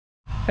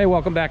Hey,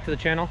 welcome back to the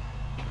channel.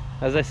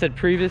 As I said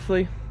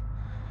previously,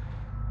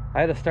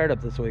 I had a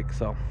startup this week,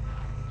 so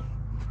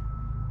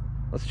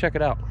let's check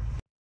it out.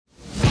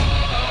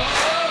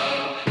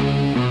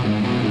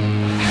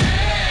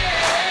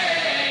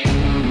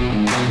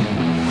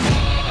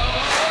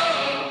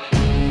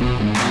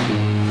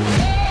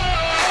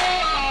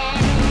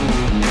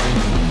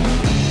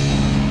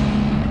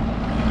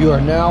 You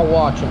are now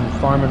watching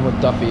Farming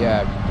with Duffy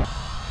Ag.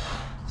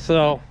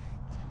 So,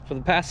 for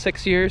the past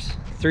 6 years,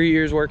 3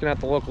 years working at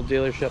the local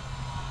dealership,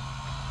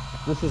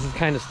 this is the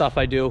kind of stuff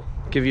I do.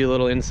 Give you a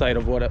little insight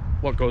of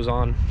what goes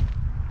on.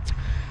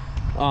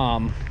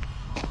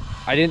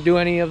 I didn't do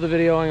any of the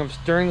videoing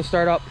during the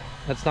startup.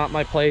 That's not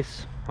my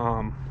place.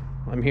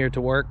 I'm here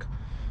to work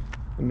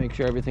and make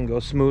sure everything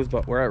goes smooth.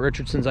 But we're at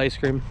Richardson's Ice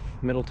Cream,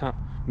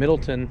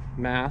 Middleton,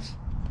 Mass,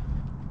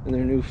 in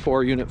their new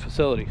 4-unit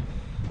facility.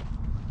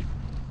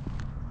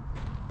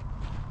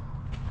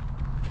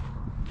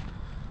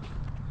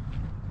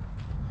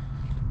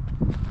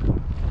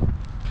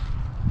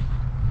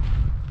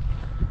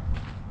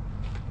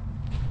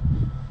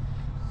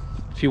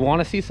 If you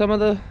want to see some of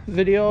the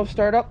video of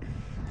startup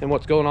and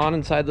what's going on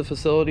inside the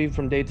facility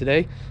from day to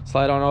day,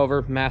 slide on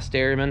over. Mass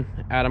Dairyman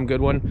Adam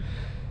Goodwin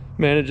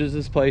manages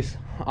this place.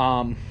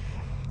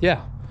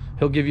 Yeah,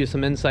 he'll give you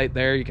some insight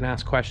there. You can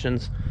ask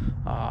questions,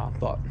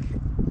 but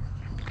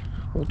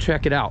we'll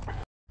check it out.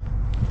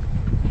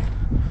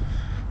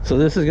 So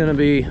this is going to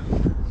be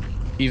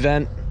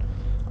event,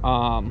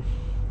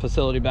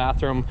 facility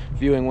bathroom,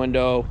 viewing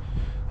window.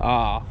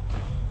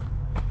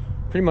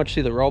 Pretty much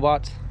see the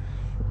robots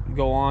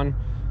go on.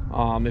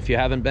 If you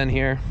haven't been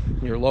here,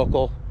 you're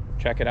local,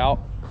 check it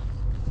out.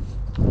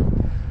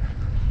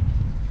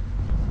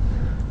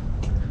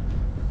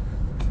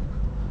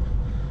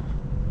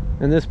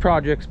 And this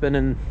project's been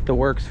in the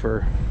works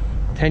for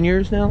 10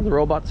 years now. The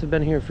robots have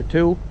been here for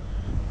 2.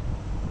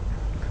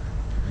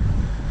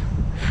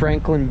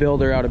 Franklin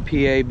Builder out of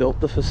PA built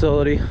the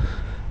facility.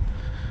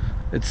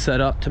 It's set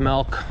up to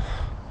milk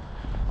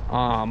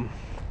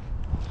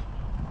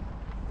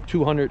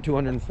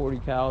 240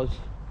 cows.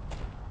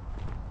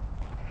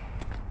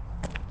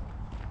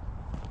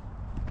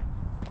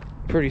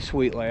 Pretty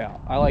sweet layout.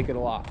 I like it a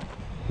lot.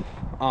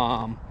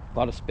 A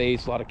lot of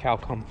space, a lot of cow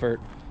comfort.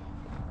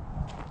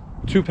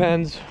 2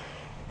 pens.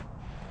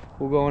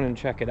 We'll go in and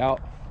check it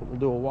out. We'll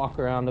do a walk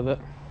around of it.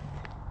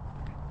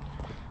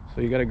 So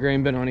you got a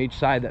grain bin on each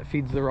side that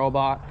feeds the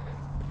robot.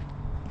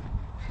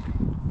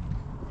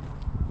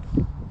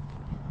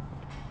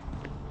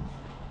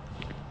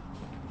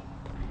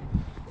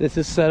 This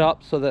is set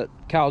up so that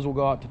cows will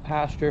go out to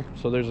pasture.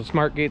 So there's a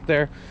smart gate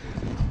there.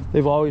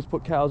 They've always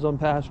put cows on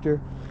pasture.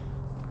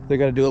 They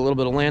got to do a little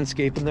bit of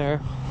landscaping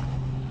there.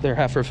 Their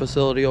heifer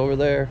facility over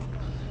there.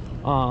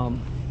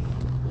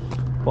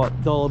 But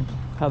they'll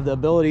have the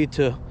ability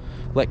to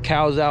let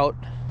cows out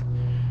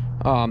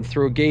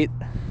through a gate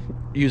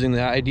using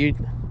the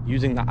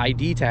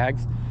ID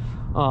tags,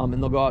 and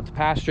they'll go out to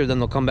pasture. Then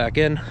they'll come back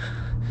in.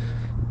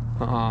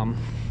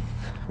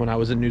 When I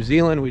was in New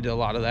Zealand, we did a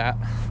lot of that.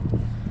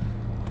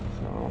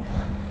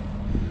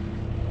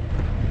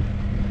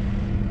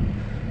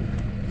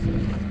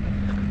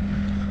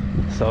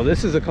 So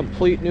this is a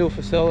complete new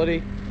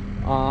facility.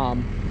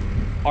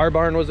 Our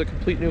barn was a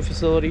complete new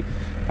facility.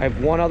 I have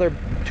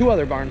 2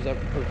 other barns that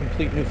are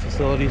complete new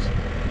facilities,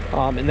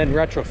 and then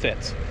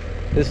retrofits.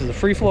 This is a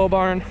free flow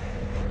barn.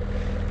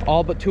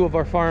 All but 2 of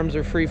our farms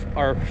are free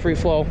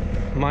flow.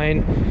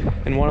 Mine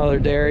and 1 other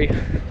dairy.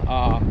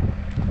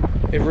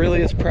 It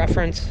really is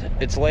preference.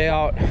 It's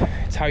layout.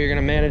 It's how you're going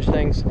to manage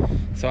things.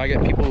 So I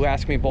get people who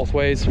ask me both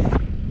ways.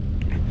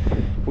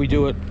 We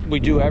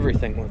do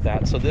everything with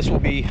that. So this will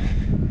be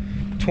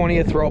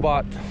 20th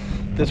robot.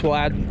 This will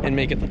add and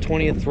make it the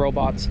 20th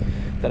robots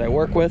that I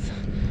work with.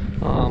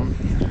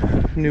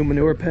 New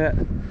manure pit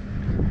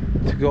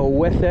to go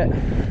with it.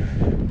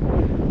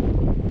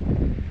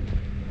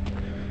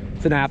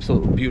 It's an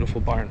absolute beautiful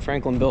barn.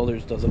 Franklin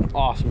Builders does an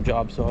awesome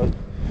job, so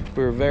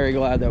we were very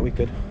glad that we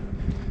could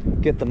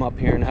get them up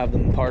here and have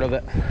them part of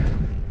it.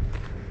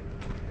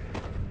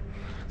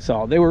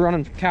 So they were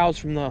running cows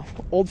from the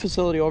old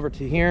facility over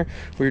to here.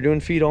 We were doing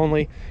feed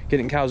only,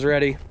 getting cows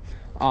ready.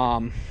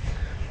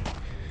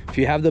 If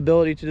you have the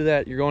ability to do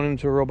that, you're going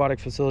into a robotic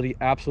facility,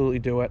 absolutely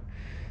do it.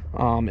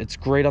 It's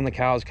great on the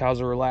cows.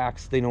 Cows are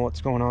relaxed. They know what's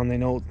going on. They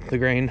know the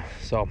grain.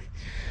 So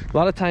a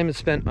lot of time is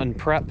spent on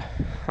prep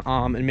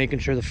and making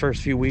sure the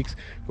first few weeks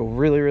go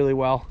really, really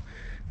well.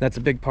 That's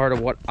a big part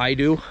of what I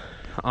do.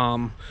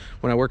 When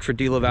I worked for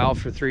DeLaval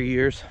for 3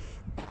 years,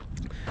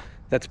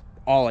 that's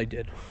all I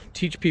did.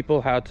 Teach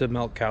people how to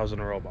milk cows in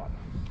a robot.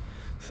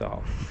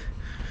 So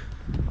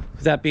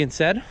with that being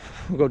said,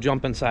 we'll go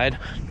jump inside,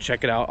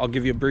 check it out. I'll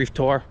give you a brief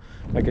tour.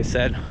 Like I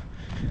said,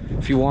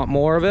 if you want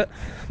more of it,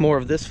 more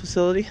of this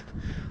facility,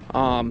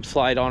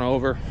 slide on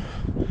over.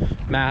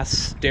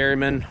 Mass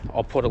Dairyman,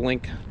 I'll put a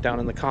link down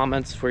in the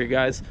comments for you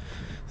guys.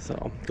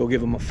 So go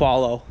give him a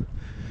follow.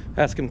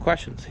 Ask him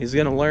questions. He's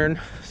gonna learn.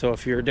 So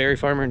if you're a dairy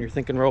farmer and you're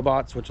thinking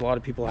robots, which a lot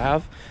of people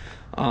have,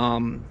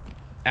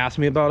 ask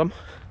me about them.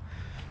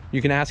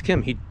 You can ask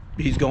him.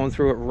 He's going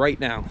through it right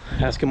now.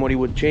 Ask him what he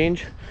would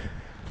change.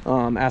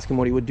 Ask him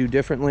what he would do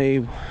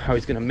differently, how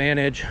he's going to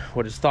manage,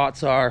 what his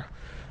thoughts are.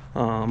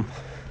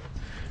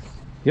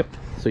 Yep,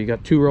 so you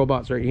got 2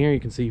 robots right here. You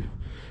can see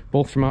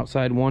both from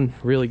outside, one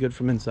really good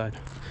from inside.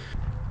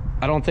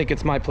 I don't think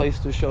it's my place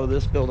to show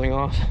this building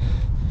off,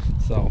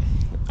 so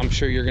I'm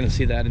sure you're going to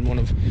see that in one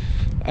of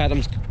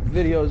Adam's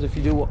videos if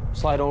you do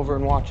slide over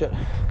and watch it.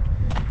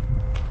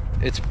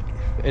 It's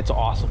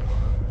awesome,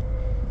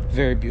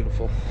 very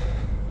beautiful.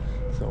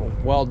 So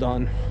well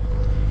done.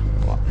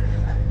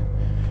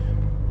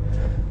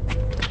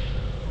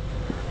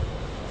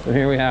 So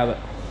here we have it.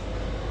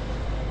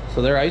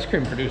 So they're ice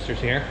cream producers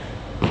here.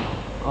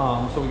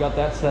 So we got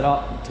that set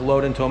up to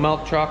load into a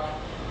milk truck,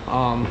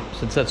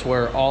 since that's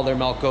where all their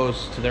milk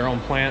goes to their own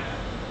plant.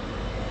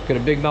 Got a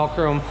big milk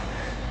room.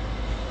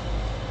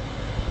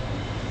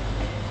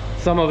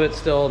 Some of it's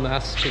still a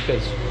mess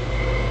because,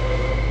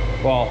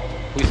 well,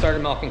 we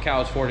started milking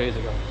cows 4 days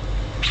ago.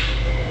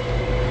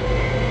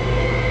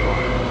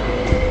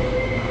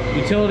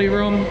 Utility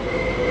room,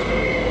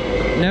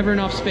 never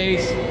enough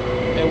space.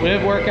 It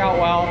would work out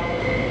well.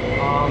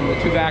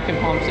 The 2 vacuum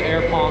pumps,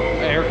 air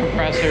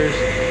compressors,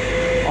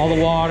 all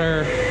the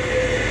water.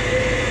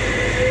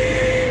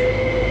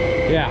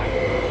 Yeah,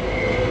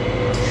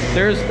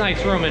 there's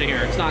nice room in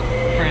here. It's not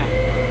cramped.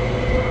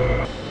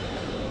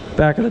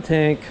 Back of the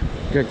tank,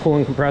 got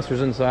cooling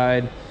compressors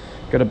inside.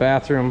 Got a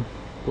bathroom,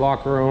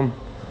 locker room,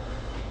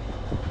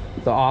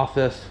 the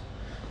office.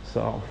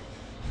 So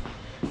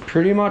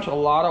pretty much a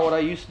lot of what I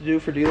used to do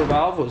for Dealer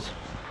Valve was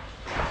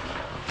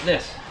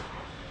this,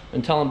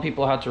 and telling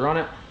people how to run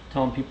it,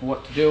 telling people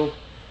what to do.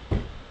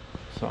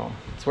 So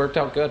it's worked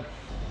out good.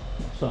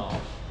 So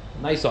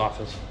nice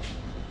office.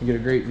 You get a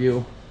great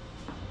view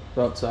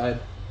outside.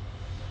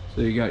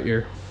 So you got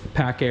your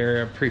pack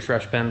area,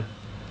 pre-fresh pen.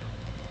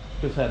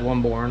 Just had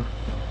one born.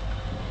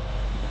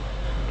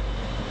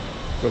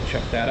 Go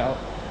check that out.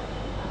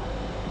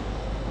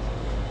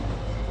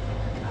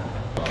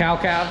 Cow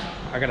calf.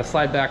 I gotta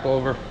slide back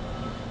over,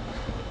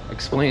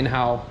 explain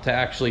how to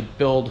actually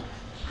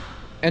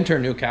enter a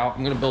new cow.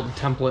 I'm gonna build a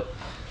template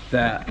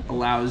that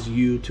allows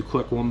you to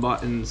click one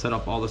button and set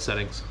up all the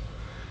settings.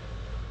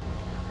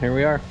 Here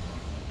we are.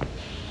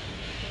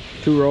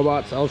 2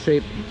 robots,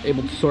 L-shaped,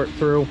 able to sort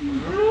through.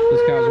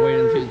 This cow's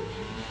waiting to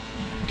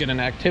get an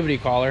activity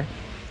collar,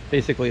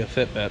 basically a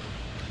Fitbit.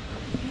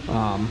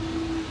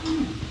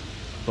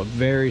 But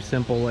very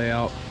simple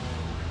layout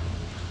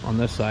on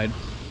this side.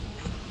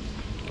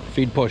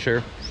 Feed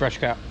pusher, fresh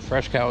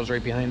cows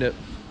right behind it.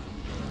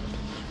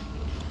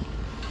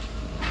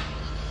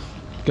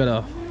 Got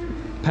a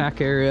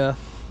pack area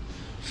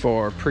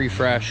for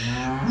pre-fresh,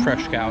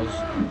 fresh cows.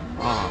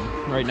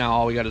 Right now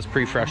all we got is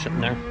pre-fresh in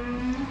there.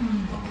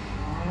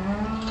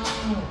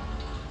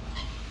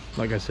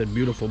 Like I said,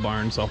 beautiful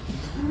barn. So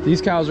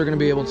these cows are going to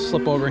be able to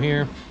slip over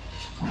here,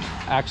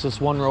 access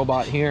one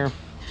robot here.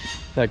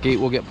 That gate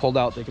will get pulled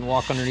out. They can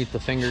walk underneath the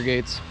finger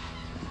gates.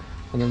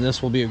 And then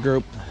this will be a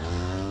group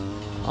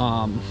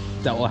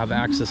that will have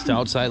access to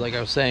outside, like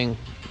I was saying,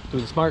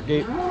 through the smart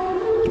gate,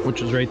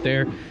 which is right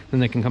there. Then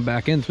they can come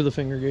back in through the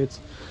finger gates.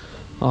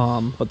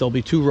 But there'll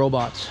be 2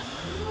 robots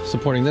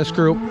supporting this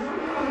group,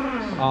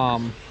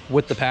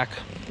 with the pack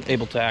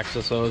able to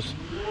access those.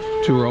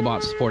 2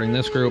 robots supporting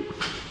this group.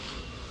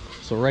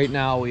 So right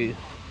now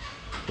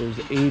there's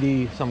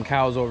 80 some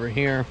cows over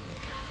here.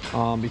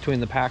 Between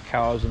the pack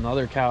cows and the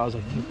other cows,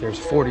 I think there's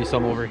 40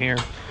 some over here.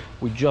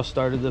 We just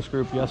started this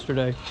group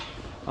yesterday.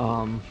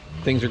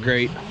 Things are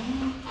great,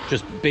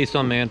 just based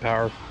on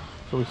manpower.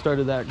 So we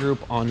started that group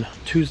on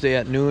Tuesday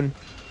at noon.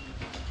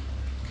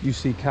 You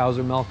see cows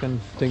are milking,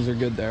 things are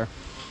good there.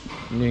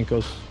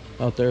 Yanko's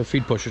out there,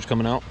 feed pusher's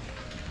coming out.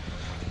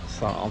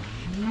 So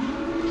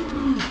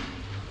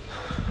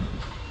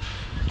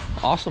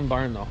awesome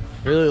barn though.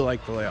 Really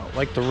like the layout,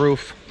 like the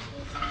roof.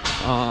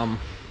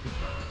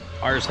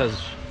 Ours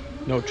has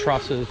no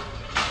trusses.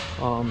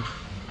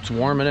 It's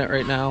warm in it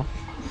right now.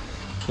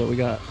 So we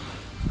got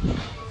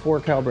 4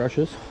 cow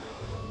brushes,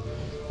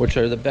 which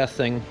are the best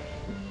thing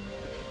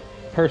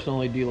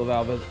personally Dealer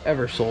Valve has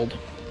ever sold.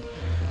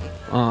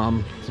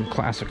 Some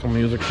classical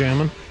music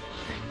jamming.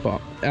 But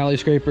alley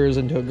scrapers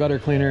into a gutter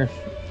cleaner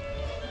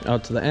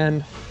out to the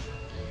end.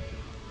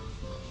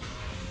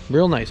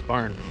 Real nice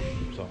barn.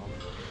 So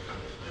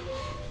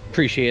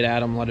appreciate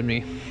Adam letting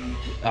me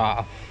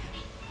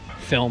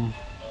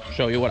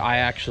show you what I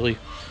actually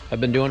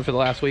have been doing for the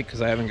last week,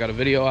 because I haven't got a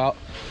video out.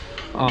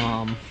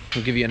 I'll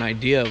give you an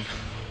idea of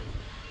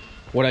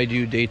what I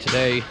do day to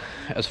day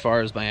as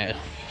far as my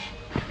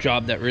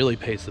job that really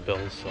pays the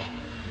bills. So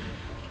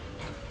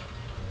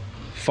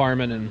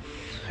farming and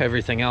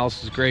everything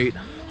else is great,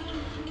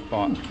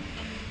 but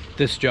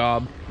this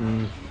job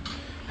and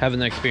having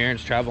the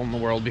experience traveling the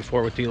world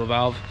before with Dealer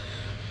Valve,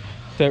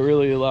 that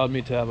really allowed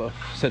me to have a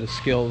set of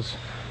skills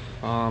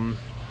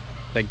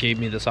that gave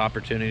me this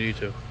opportunity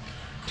to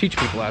teach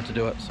people how to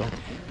do it. So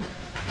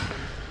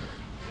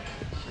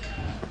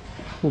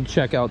we'll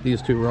check out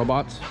these 2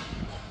 robots.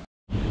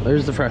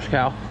 There's the fresh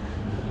cow.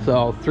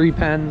 So 3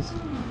 pens,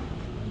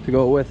 to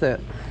go with it.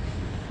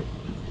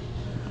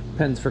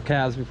 Pens for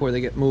calves before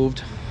they get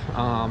moved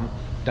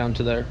down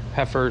to their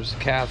heifers,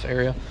 calf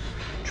area.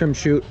 Trim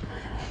chute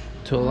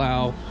to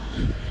allow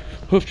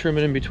hoof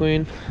trimming in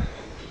between.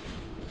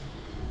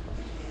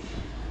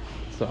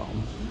 So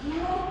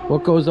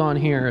what goes on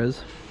here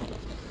is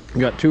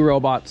you got 2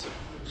 robots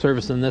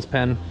servicing this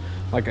pen.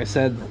 Like I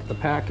said, the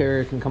pack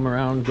area can come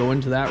around, go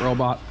into that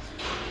robot.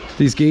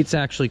 These gates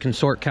actually can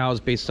sort cows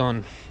based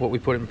on what we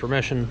put in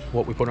permission,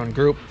 what we put on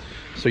group.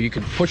 So you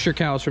can push your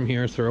cows from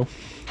here through,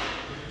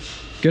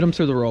 get them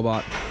through the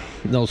robot,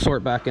 and they'll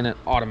sort back in it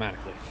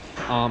automatically.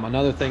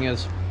 Another thing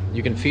is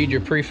you can feed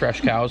your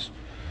pre-fresh cows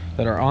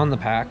that are on the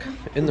pack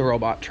in the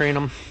robot, train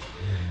them,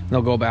 and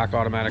they'll go back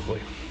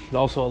automatically. It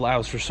also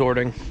allows for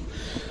sorting.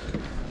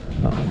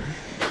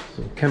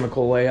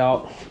 Chemical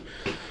layout,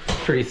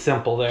 pretty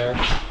simple there.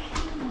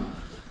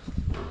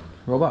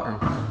 Robot room.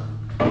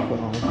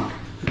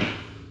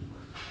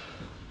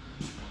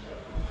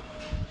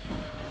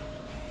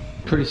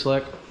 Pretty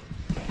slick.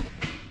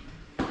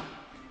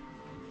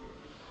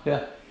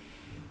 Yeah.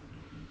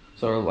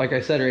 So like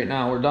I said, right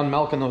now we're done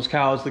milking those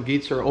cows. The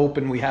gates are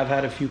open. We have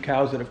had a few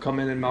cows that have come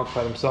in and milked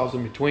by themselves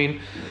in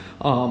between,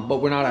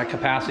 but we're not at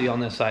capacity on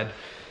this side.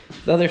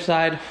 The other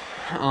side,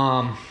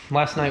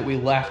 last night we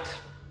left,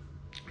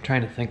 I'm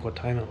trying to think what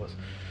time it was,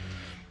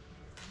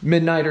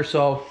 midnight or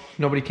so.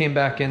 Nobody came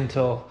back in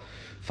till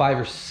 5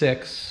 or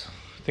 6.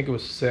 I think it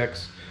was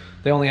 6.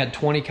 They only had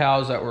 20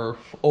 cows that were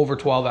over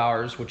 12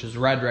 hours, which is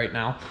red right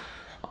now.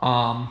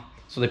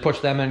 So they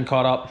pushed them in,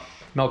 caught up,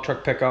 milk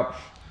truck pickup,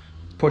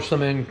 pushed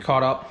them in,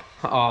 caught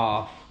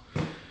up.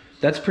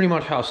 That's pretty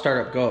much how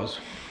startup goes.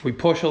 We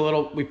push a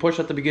little, we push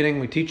at the beginning,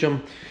 we teach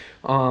them,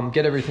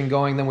 get everything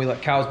going, then we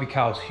let cows be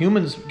cows.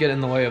 Humans get in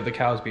the way of the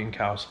cows being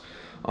cows.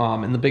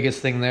 And the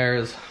biggest thing there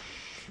is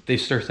they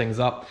stir things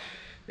up.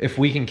 If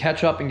we can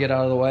catch up and get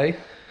out of the way,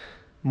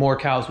 more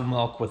cows will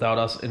milk without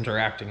us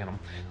interacting in them.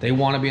 They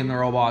want to be in the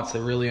robots. They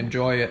really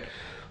enjoy it.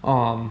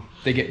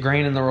 They get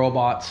grain in the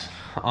robots.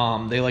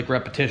 They like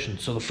repetition.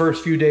 So the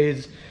first few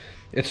days,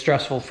 it's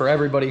stressful for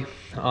everybody.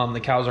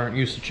 The cows aren't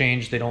used to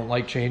change. They don't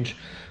like change.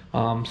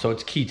 So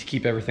it's key to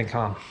keep everything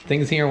calm.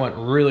 Things here went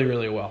really,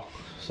 really well.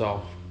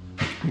 So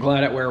I'm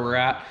glad at where we're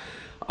at.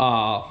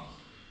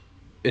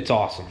 It's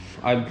awesome.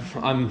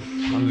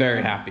 I'm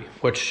very happy,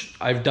 which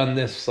I've done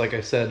this, like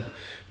I said,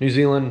 New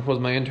Zealand was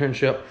my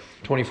internship,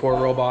 24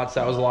 robots.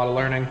 That was a lot of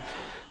learning.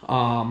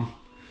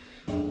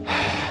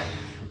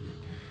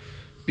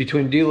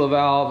 Between De La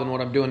Valve and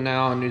what I'm doing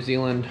now in New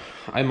Zealand,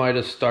 I might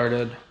have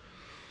started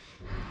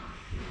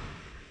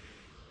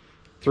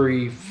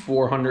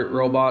 300-400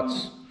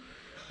 robots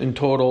in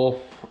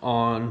total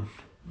on,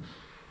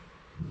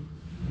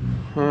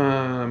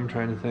 I'm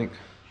trying to think,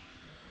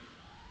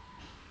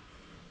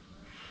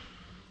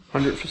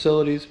 100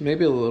 facilities,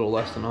 maybe a little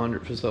less than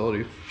 100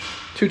 facilities.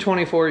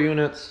 224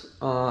 units,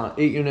 8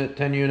 unit,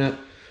 10 unit,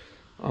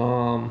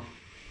 or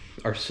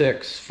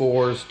 6,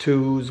 4s,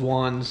 2s,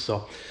 1s,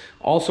 so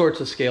all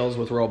sorts of scales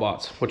with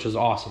robots, which is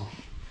awesome.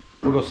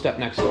 We'll go step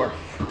next door.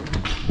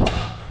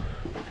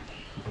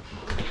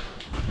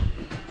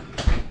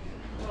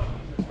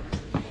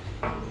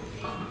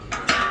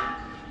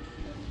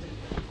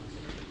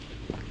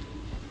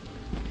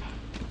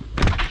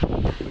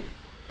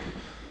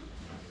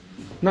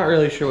 Not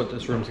really sure what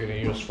this room's gonna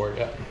use for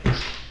yet.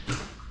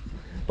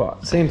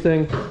 But same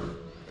thing,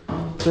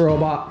 it's a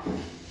robot.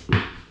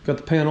 Got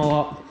the panel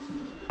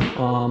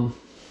up.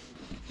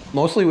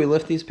 Mostly we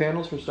lift these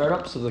panels for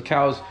startup so the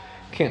cows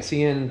can't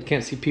see in,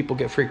 can't see people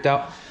get freaked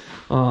out.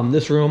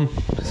 This room,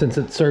 since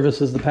it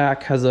services the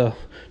pack, has a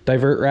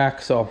divert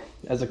rack. So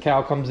as a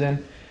cow comes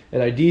in, it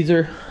IDs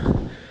her,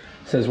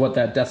 says what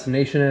that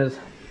destination is.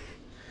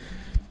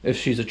 If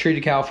she's a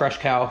treated cow, fresh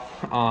cow,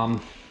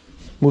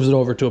 moves it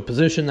over to a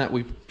position that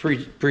we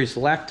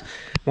pre-select.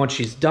 Once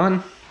she's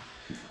done,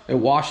 it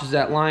washes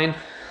that line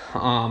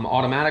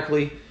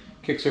automatically,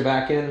 kicks her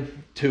back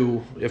in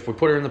to, if we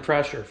put her in the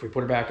pressure, if we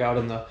put her back out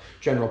in the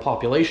general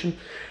population.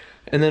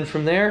 And then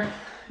from there,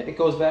 it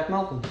goes back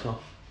milking. So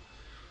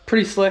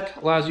pretty slick,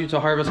 allows you to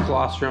harvest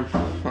colostrum.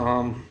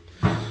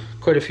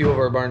 Quite a few of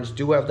our barns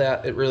do have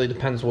that. It really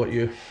depends what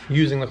you're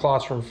using the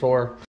colostrum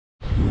for.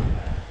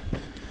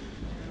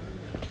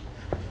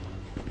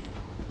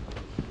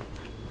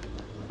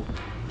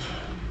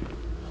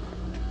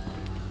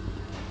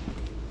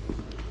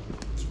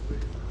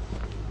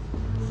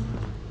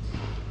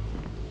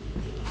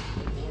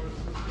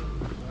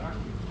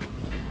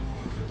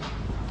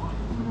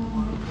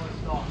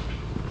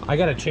 I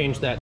gotta change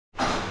that.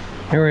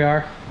 Here we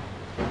are.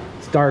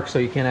 It's dark, so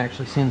you can't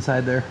actually see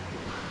inside there.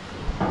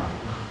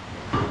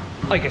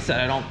 Like I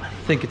said, I don't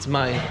think it's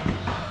my,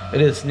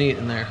 it is neat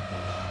in there.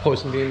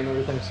 Post beam and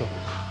everything, so.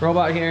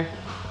 Robot here.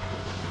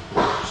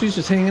 She's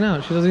just hanging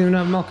out. She doesn't even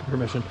have milking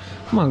permission.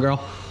 Come on,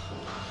 girl.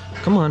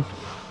 Come on.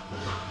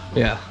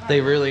 Yeah, they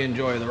really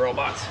enjoy the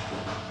robots.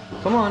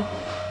 Come on.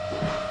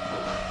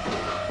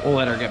 We'll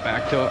let her get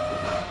back to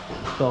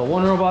it. So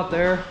one robot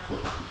there.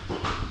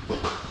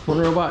 One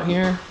robot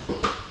here.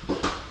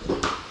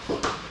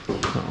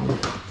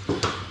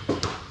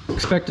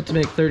 Expect it to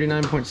make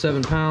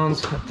 39.7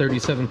 pounds at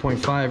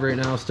 37.5 right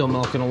now, still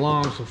milking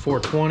along, so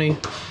 420.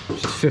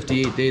 She's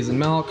 58 days in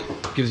milk,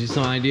 gives you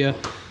some idea.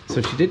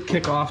 So she did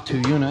kick off 2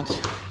 units.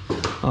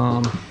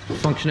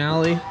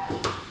 Functionality,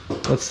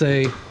 let's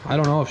say, I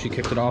don't know if she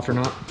kicked it off or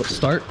not, but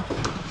start.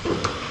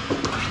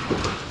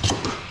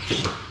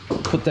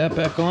 Put that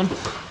back on.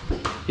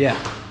 Yeah,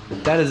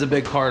 that is a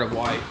big part of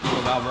why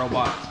dual valve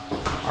robots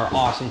are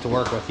awesome to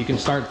work with. You can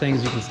start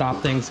things, you can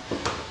stop things.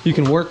 You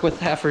can work with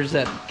heifers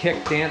that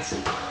kick, dance,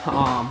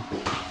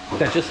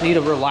 that just need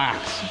to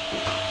relax,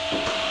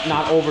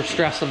 not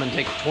overstress them and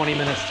take 20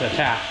 minutes to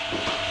attach.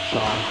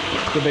 So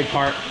it's a big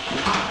part.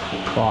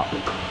 But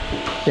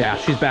yeah,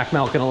 she's back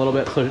milking a little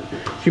bit, so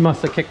she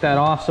must have kicked that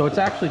off. So it's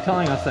actually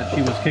telling us that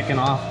she was kicking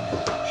off.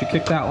 She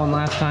kicked that one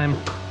last time.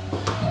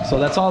 So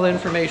that's all the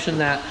information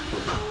that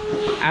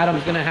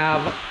Adam's gonna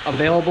have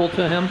available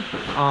to him.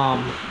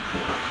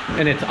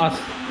 And it's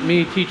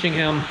me teaching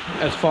him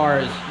as far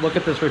as, look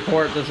at this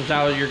report, this is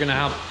how you're gonna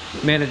have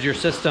manage your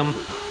system.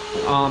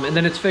 And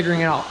then it's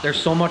figuring it out.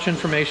 There's so much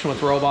information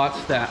with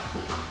robots that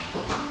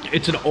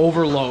it's an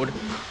overload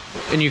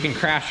and you can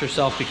crash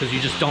yourself because you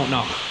just don't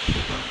know.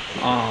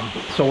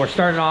 So we're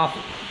starting off,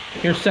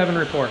 here's 7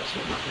 reports.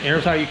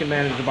 Here's how you can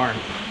manage the barn.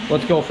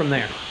 Let's go from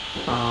there.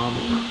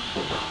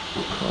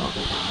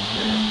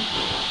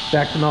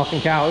 Back to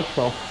milking cows,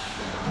 so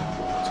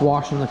it's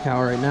washing the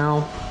cow right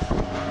now.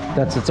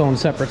 That's its own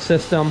separate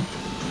system.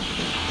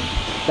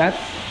 That's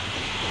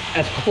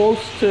as close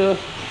to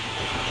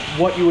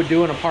what you would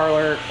do in a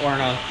parlor or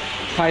in a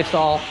tie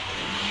stall.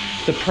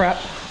 The prep,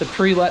 the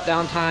pre-let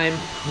down time,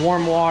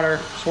 warm water,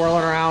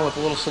 swirling around with a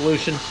little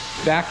solution,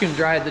 vacuum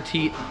dried the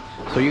teat.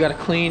 So you got a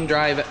clean,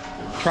 dry teat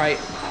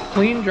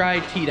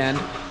end,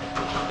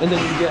 and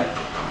then you get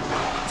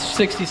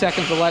 60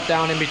 seconds of let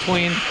down in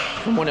between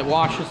from when it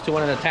washes to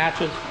when it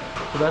attaches.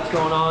 So that's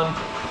going on.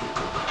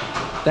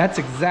 That's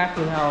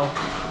exactly how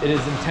it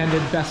is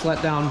intended, best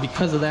let down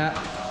because of that.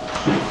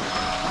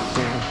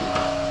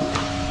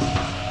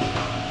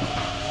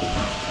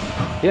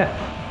 Yeah,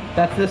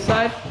 that's this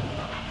side.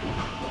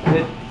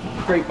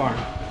 Great barn.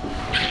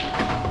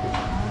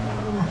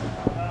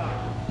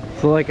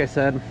 So like I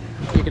said,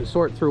 you can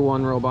sort through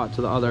one robot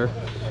to the other,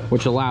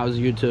 which allows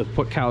you to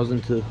put cows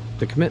into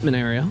the commitment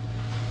area,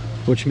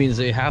 which means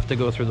they have to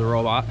go through the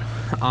robot.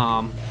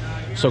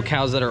 So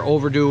cows that are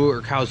overdue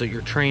or cows that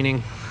you're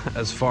training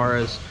as far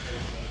as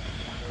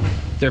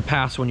they're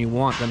past when you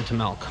want them to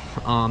milk.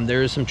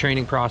 There is some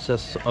training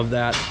process of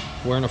that.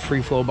 We're in a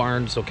free flow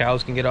barn, so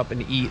cows can get up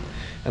and eat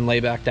and lay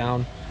back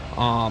down.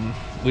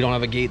 We don't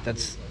have a gate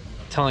that's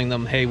telling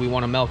them, hey, we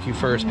want to milk you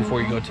first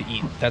before you go to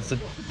eat. That's the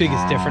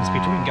biggest difference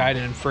between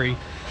guided and free.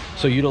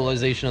 So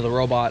utilization of the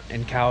robot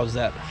and cows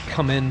that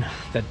come in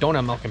that don't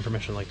have milking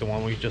permission, like the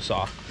one we just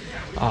saw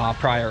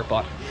prior,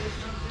 but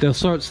they'll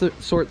sort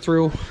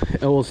through.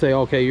 It will say,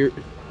 okay,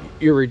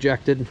 you're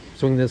rejected,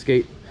 swing this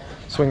gate,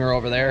 swing her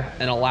over there,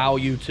 and allow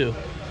you to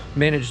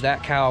manage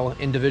that cow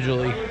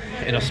individually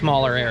in a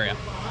smaller area.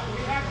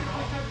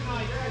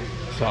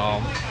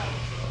 So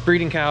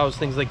breeding cows,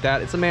 things like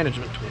that, it's a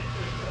management tool.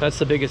 That's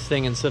the biggest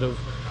thing. Instead of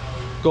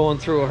going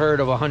through a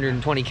herd of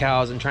 120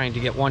 cows and trying to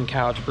get one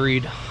cow to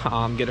breed,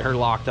 get her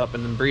locked up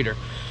and then breed her.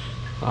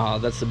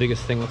 That's the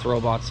biggest thing with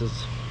robots, is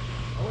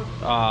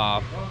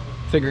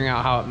figuring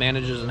out how it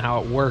manages and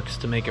how it works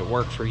to make it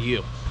work for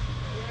you.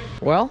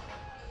 Well,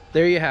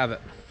 there you have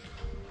it.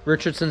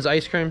 Richardson's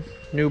Ice Cream,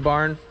 new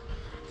barn,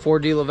 4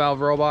 Dela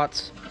valve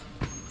robots,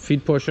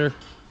 feed pusher,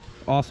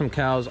 awesome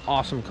cows,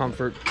 awesome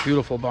comfort,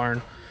 beautiful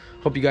barn.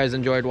 Hope you guys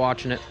enjoyed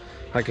watching it.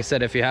 Like I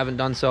said, if you haven't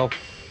done so,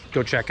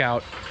 go check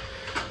out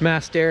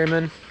Mass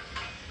Dairyman,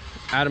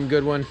 Adam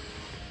Goodwin.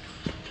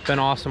 Been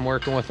awesome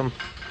working with him.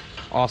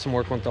 Awesome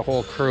working with the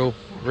whole crew.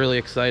 Really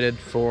excited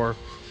for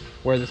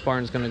where this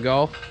barn is going to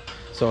go.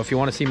 So if you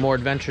want to see more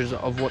adventures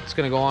of what's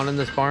going to go on in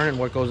this barn and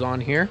what goes on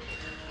here,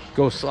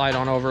 go slide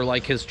on over,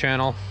 like his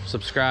channel,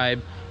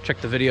 subscribe, check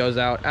the videos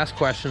out, ask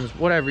questions,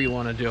 whatever you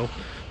want to do.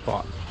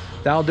 But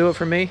that'll do it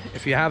for me.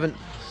 If you haven't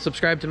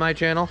subscribed to my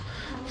channel,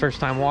 first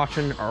time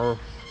watching, or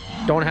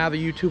don't have a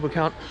YouTube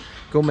account,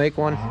 go make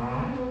one.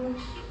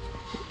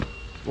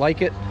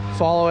 Like it,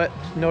 follow it,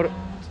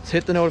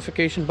 hit the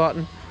notification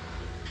button.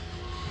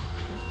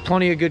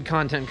 Plenty of good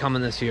content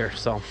coming this year,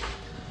 so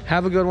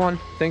have a good one.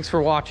 Thanks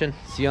for watching.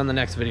 See you on the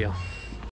next video.